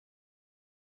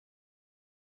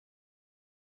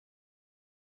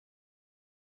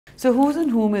So who's and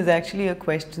whom is actually a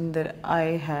question that I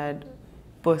had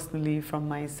personally from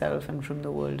myself and from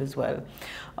the world as well.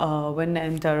 When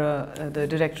Antara, the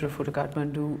director of Photo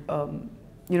Kathmandu,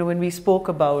 when we spoke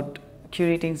about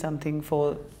curating something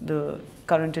for the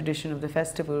current edition of the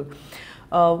festival,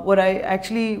 what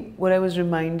I was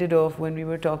reminded of when we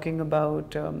were talking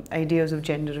about ideas of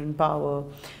gender and power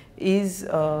is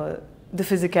the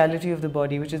physicality of the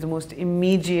body, which is the most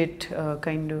immediate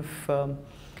kind of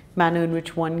manner in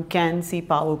which one can see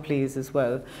power plays as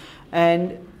well.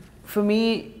 And for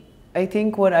me, I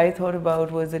think what I thought about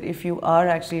was that if you are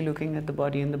actually looking at the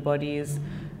body and the body is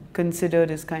considered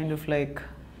as kind of like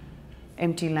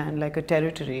empty land, like a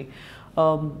territory,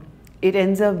 it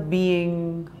ends up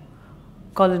being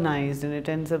colonized and it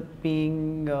ends up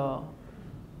being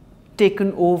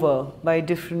taken over by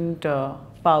different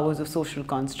powers of social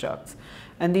constructs.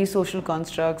 And these social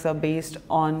constructs are based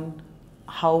on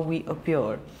how we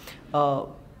appear,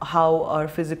 how our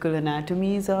physical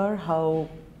anatomies are,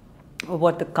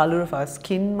 what the color of our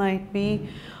skin might be,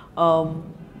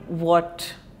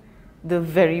 what the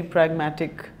very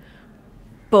pragmatic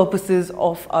purposes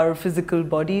of our physical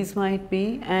bodies might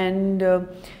be, and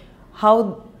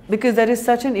because that is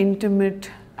such an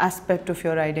intimate aspect of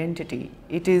your identity.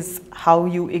 It is how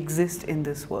you exist in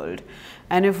this world.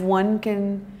 And if one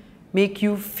can make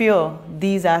you fear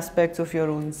these aspects of your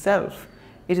own self,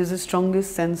 it is the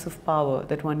strongest sense of power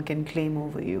that one can claim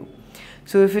over you.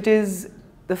 So if it is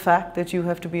the fact that you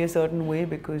have to be a certain way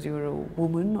because you're a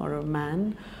woman or a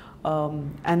man,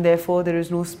 and therefore there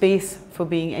is no space for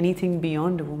being anything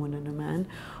beyond a woman and a man,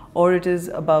 or it is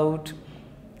about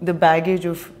the baggage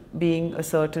of being a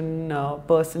certain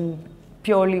person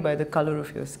purely by the color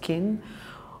of your skin,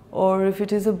 or if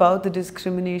it is about the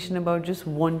discrimination about just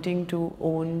wanting to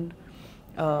own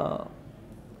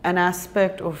an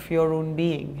aspect of your own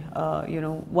being.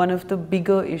 One of the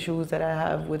bigger issues that I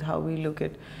have with how we look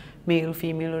at male,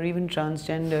 female, or even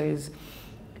transgender is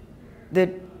that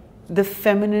the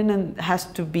feminine has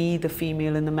to be the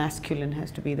female and the masculine has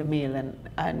to be the male.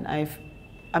 And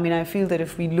I feel that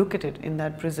if we look at it in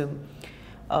that prism,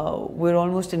 we're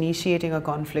almost initiating a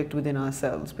conflict within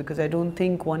ourselves, because I don't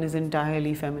think one is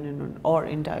entirely feminine or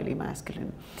entirely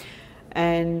masculine.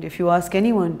 And if you ask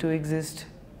anyone to exist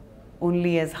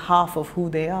only as half of who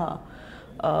they are,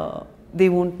 they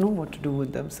won't know what to do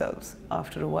with themselves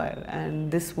after a while.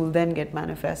 And this will then get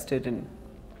manifested in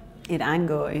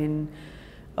anger, in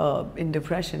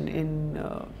depression, in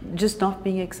just not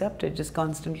being accepted, just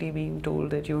constantly being told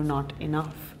that you're not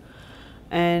enough.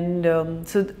 And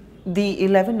so the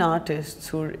 11 artists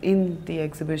who are in the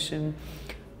exhibition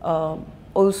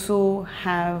also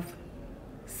have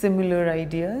similar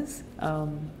ideas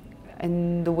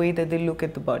in the way that they look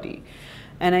at the body.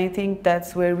 And I think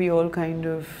that's where we all kind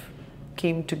of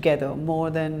came together,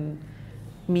 more than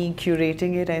me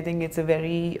curating it. I think it's a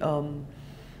very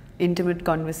intimate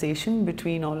conversation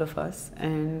between all of us,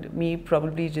 and me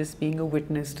probably just being a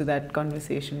witness to that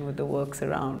conversation with the works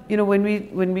around.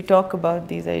 When we talk about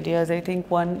these ideas, I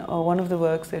think one of the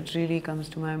works that really comes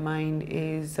to my mind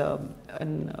is a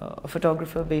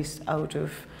photographer based out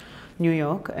of New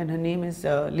York, and her name is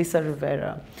Lissa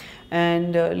Rivera.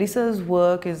 And Lissa's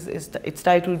work it's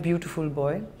titled Beautiful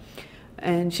Boy.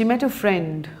 And she met a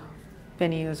friend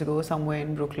many years ago somewhere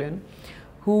in Brooklyn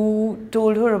who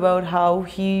told her about how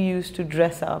he used to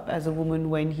dress up as a woman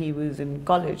when he was in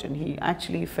college, and he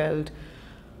actually felt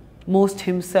most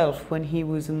himself when he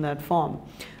was in that form.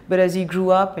 But as he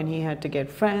grew up and he had to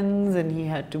get friends and he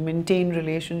had to maintain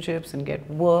relationships and get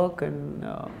work and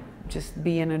just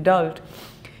be an adult,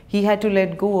 he had to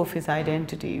let go of his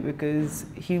identity because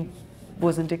he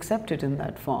wasn't accepted in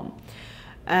that form.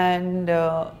 And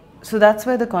so that's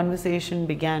where the conversation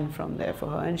began from there for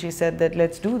her. And she said that,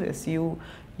 let's do this. You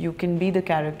can be the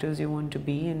characters you want to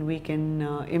be, and we can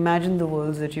imagine the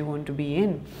worlds that you want to be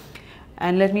in.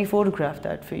 And let me photograph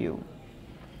that for you.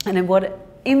 And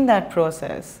in that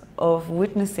process of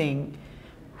witnessing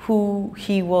who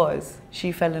he was,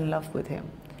 she fell in love with him.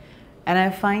 And I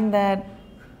find that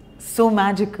so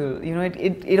magical.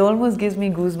 It almost gives me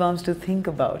goosebumps to think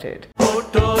about it.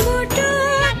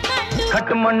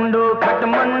 Kathmandu,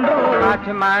 Kathmandu,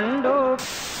 Kathmandu.